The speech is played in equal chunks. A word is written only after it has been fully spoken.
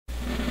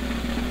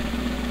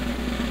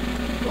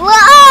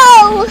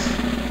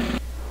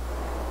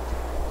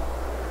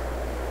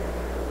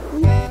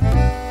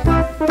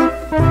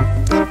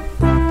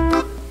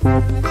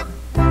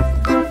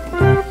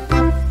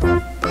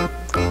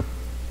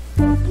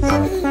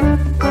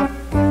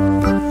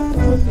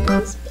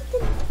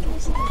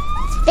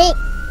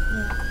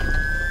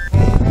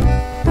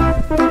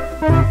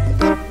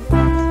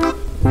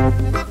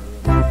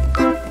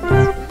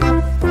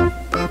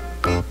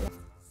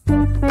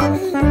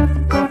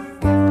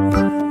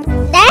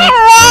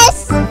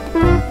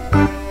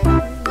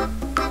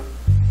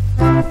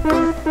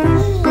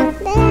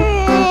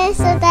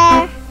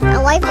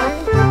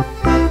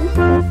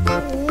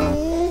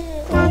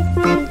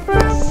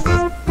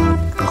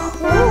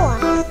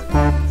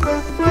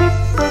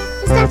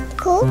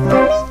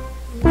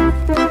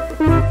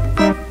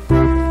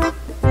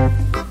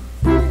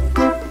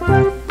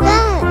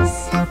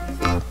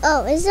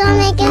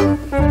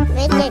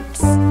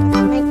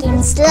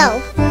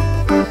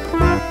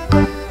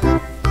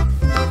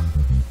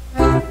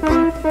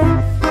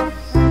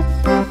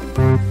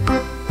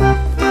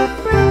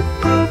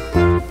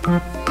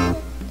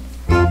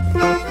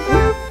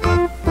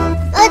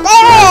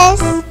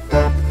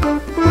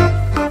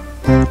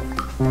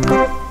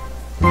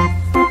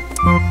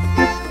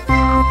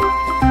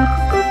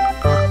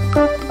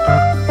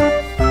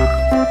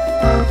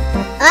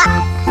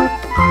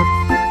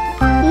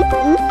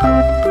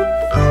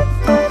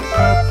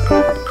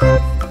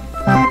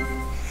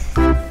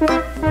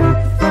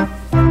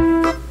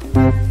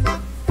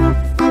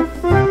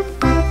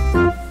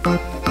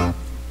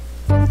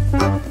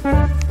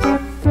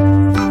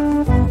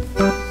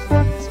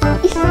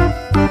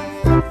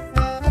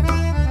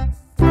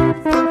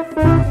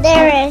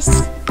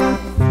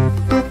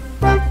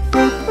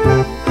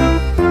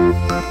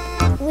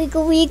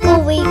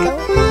wiggle, wiggle.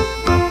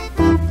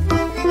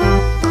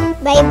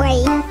 Bye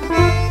bye.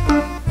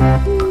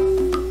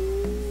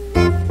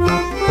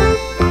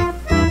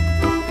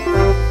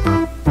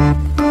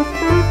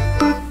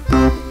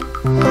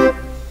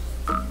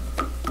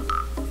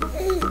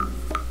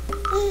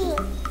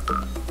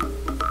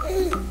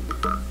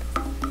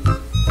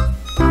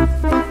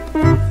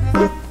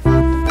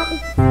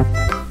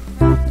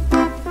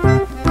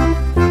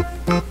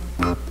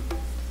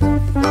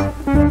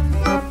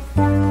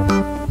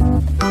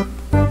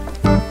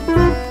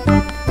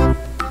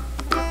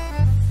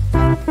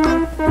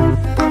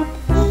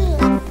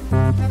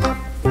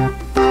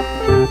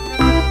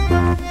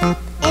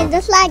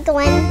 Just like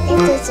when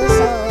it is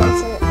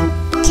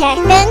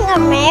Captain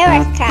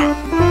America.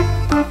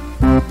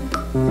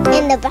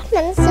 In the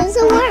Batman there's a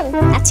worm.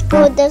 That's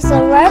cool, there's a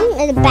worm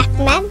in the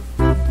Batman.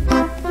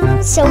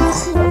 So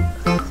cool.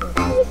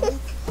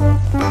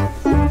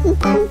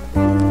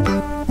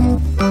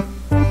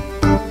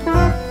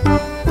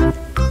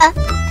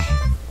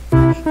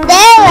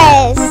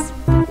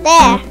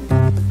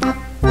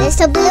 There's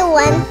a blue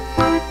one.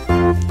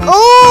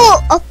 Oh,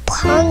 a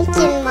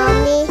pumpkin,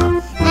 mommy.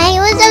 And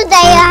it was a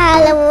day of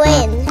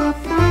Halloween.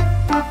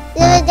 It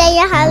was a day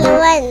of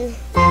Halloween.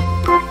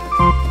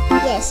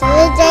 Yes, it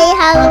was a day of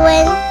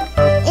Halloween.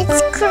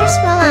 It's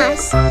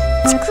Christmas.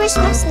 It's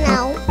Christmas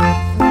now.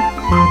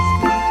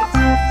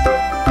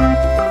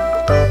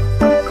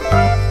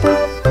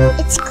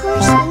 It's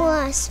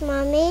Christmas,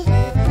 mommy.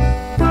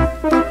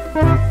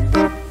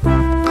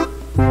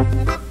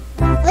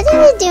 What if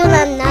we do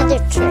another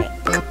trick?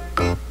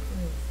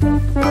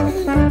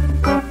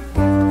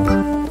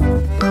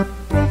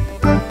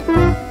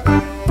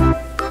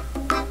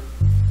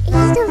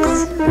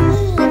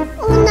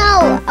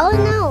 Oh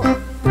no!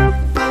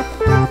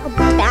 A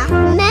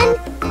Batman?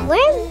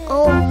 Where?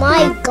 Oh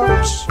my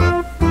gosh!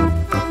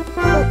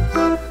 Oh,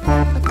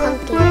 a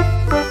pumpkin.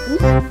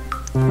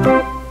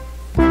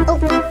 Oh,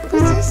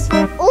 what's this?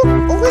 Oh,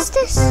 what's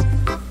this?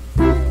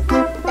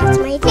 That's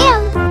my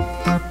tail.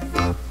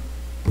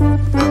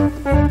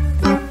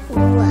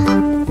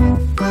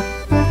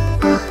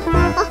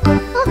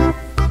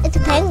 It's a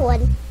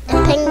penguin. A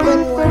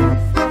penguin worm.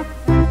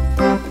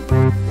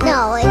 No,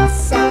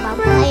 it's a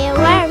vampire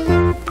worm.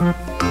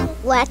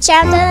 Watch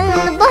out on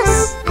the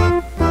bus.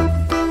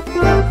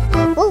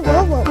 Whoa,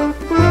 whoa, whoa.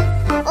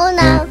 Oh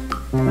no.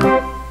 Whoa.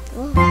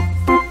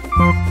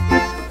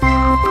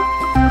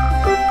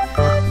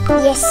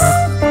 Yes.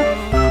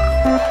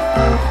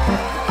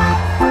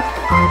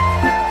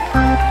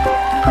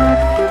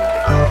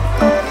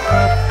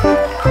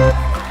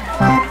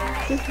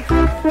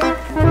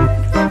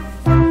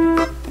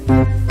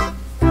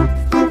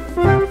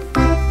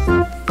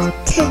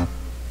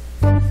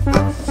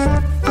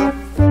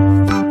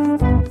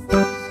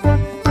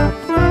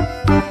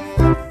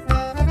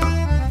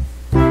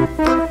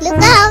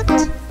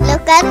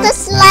 Look at the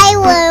sly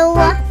worm.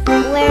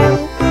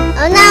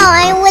 Oh no,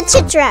 I'm with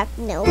a trap.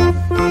 No.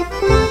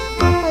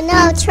 Oh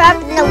no,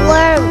 trapped in a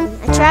worm.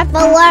 I trapped a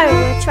worm.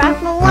 I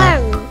trapped a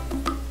worm.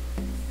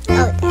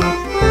 Oh, there.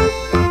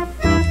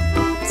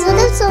 So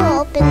let's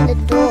open the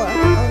door.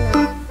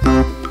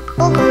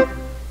 Oh no.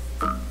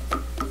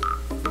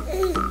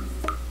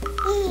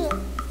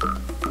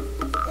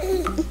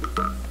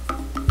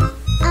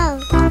 Oh.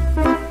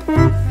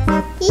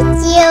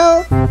 It's you.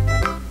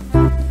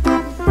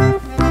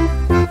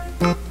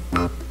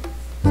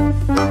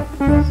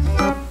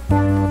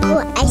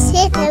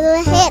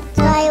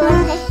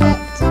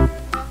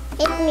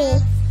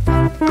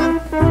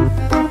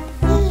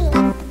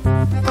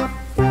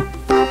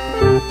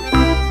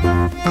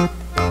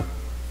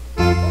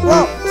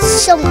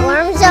 Some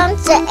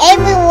WormsZones are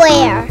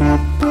everywhere.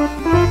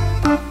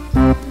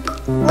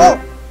 Whoa.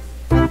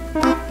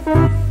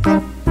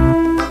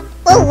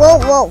 Whoa, whoa,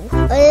 whoa.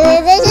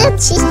 Doesn't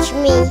teach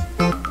me.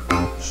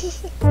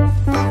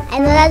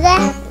 Another.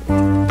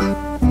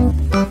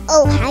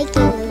 Oh,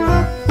 hiking.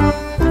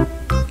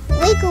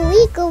 Wiggle,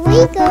 wiggle,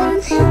 wiggle.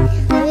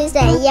 Is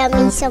that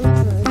yummy? Some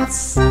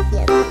foods.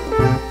 Yummy.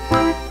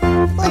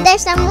 Oh,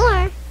 there's some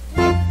more.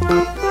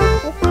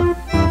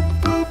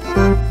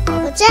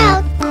 Watch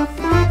out.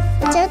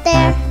 What's out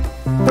there?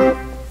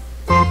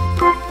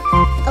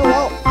 Oh,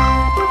 whoa.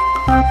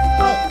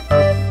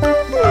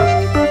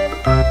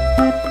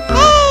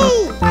 Hey!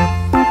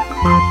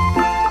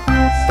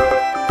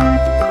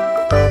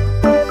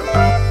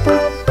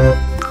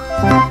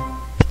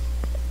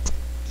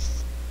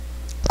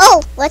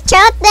 Oh, watch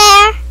out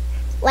there!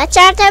 Watch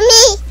out at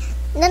me!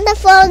 Don't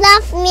fall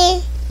off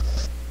me.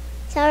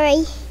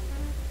 Sorry.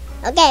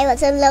 Okay,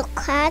 let's look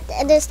at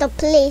there's the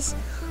police.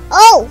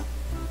 Oh!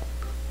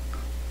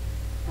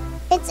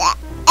 It's a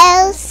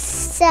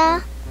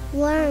Elsa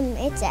worm.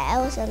 It's a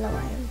Elsa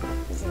worm.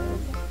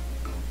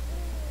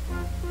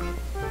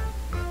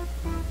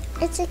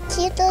 It's a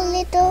cute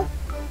little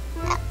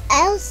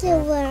Elsa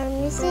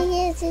worm. You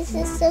see,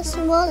 it's so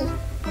small.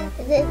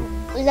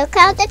 Look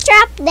out the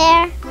trap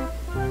there.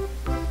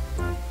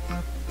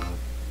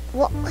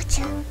 What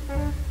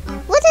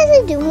are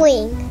they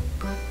doing?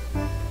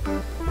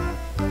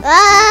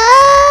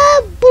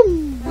 Ah!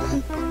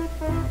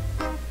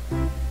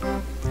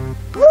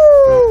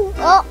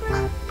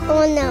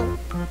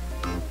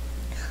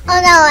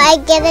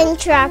 getting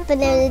trapped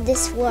under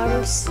these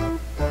worms.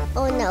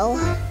 Oh no.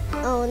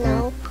 Oh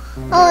no.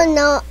 Oh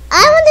no.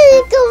 I want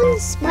to go in the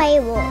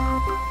spiral.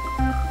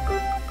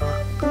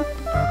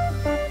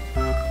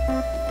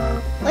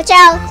 Watch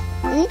out.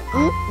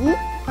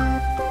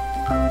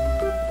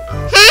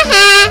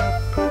 Haha.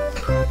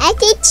 I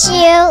teach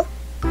you.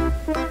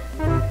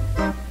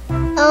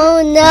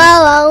 Oh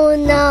no. Oh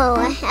no.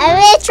 I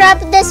will trap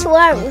this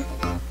worm.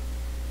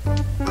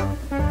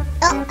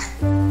 Oh.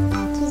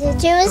 The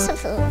juice of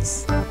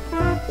fruits.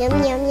 Yum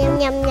yum yum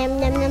yum yum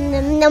yum yum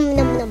yum yum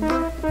yum yum.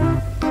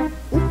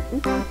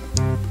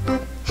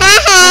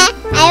 Haha!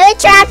 I will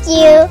trap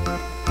you.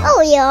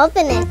 Oh, you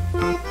open it.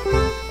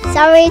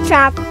 Sorry,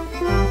 trap.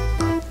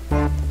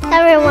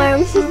 Sorry,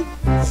 worm.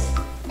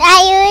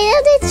 I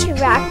will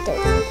trap it.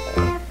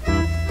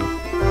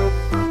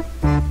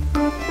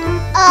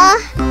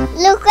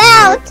 Look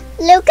out!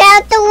 Look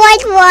out, the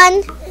white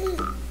one.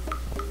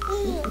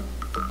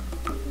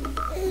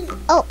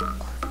 Oh.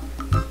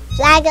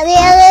 Like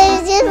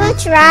little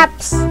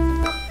traps.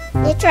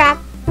 You trap.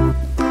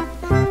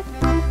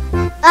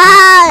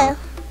 Ah,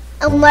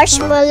 a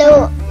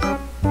marshmallow.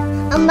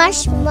 A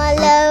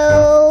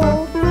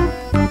marshmallow.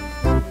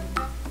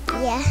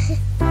 Yeah.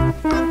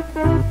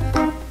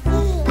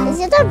 Is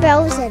it a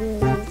frozen?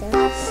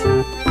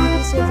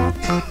 You see that?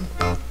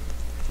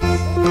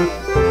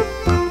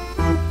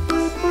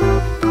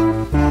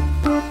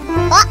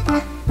 Oh!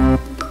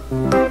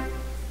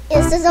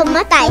 This is a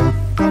matay.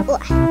 Oh.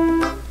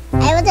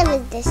 I would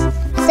have this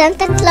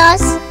Santa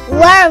Claus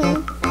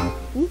worm.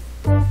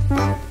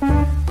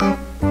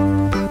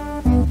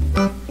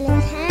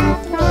 Let's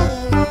have me.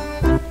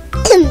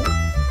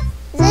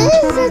 This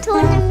is a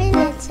 20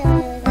 minutes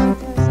today.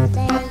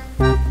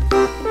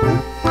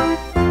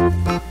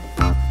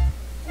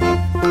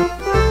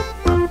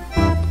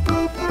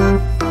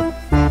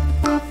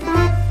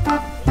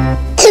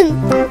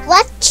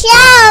 Watch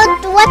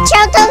out! Watch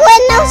out! The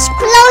window's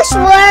closed,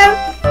 worm.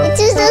 It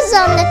is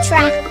on the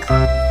track.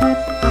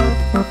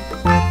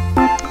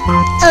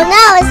 Oh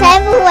no, it's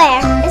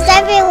everywhere. It's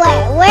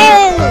everywhere. Where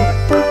is me?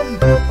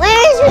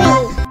 Where is me?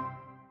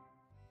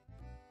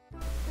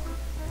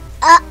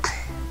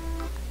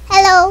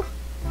 Hello.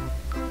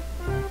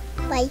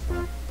 Bye.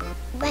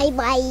 Bye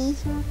bye.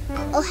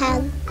 Oh,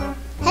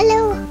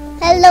 hello.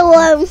 Hello,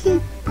 worm.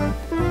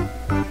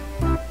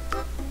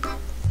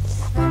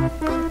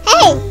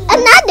 Hey,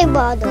 another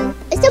bottle.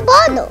 It's a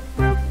bottle.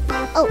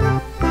 Oh.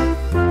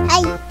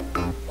 Hi.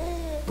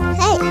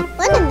 Hey,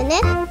 wait a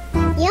minute.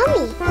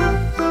 Yummy.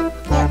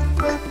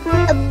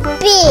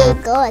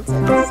 Big. Oh, it's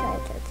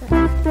inside.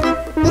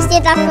 You see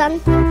that one?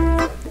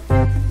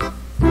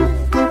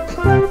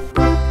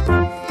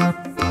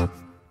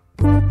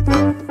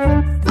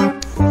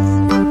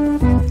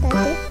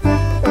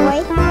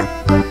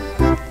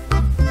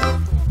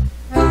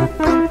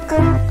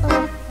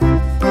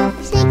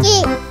 Sticky.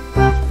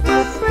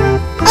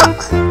 Oh,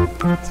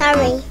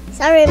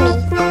 sorry me.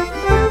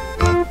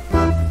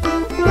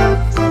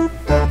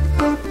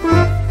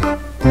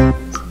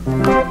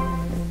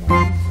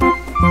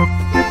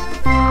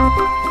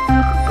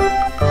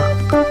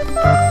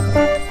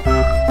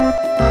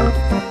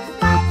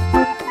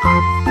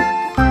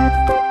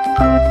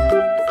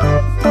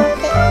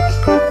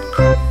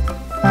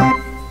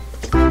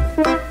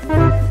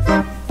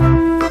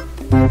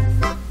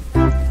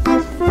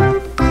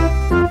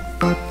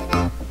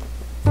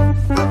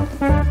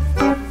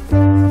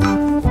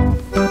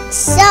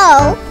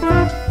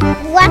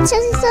 Watch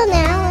us so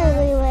now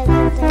everywhere.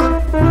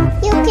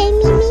 You okay,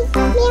 Mimi?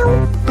 Meow.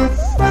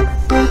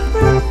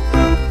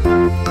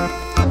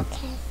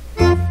 Okay.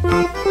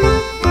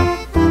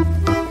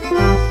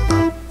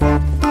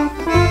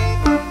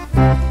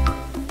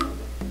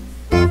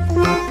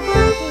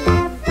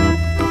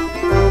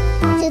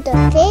 To the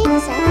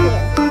pigs up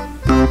here.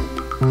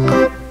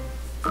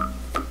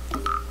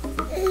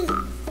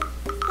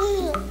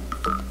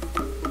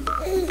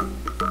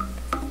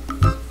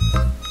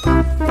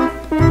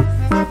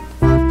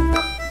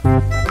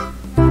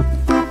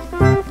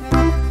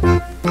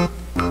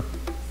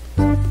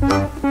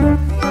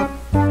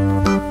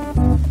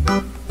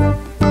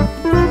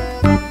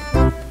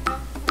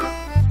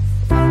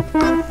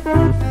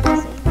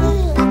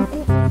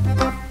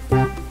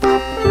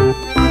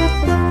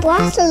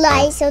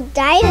 Fossilize of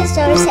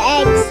dinosaurs'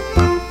 eggs.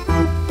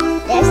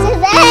 There's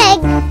an egg.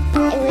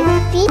 It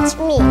will teach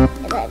me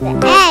about the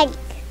egg.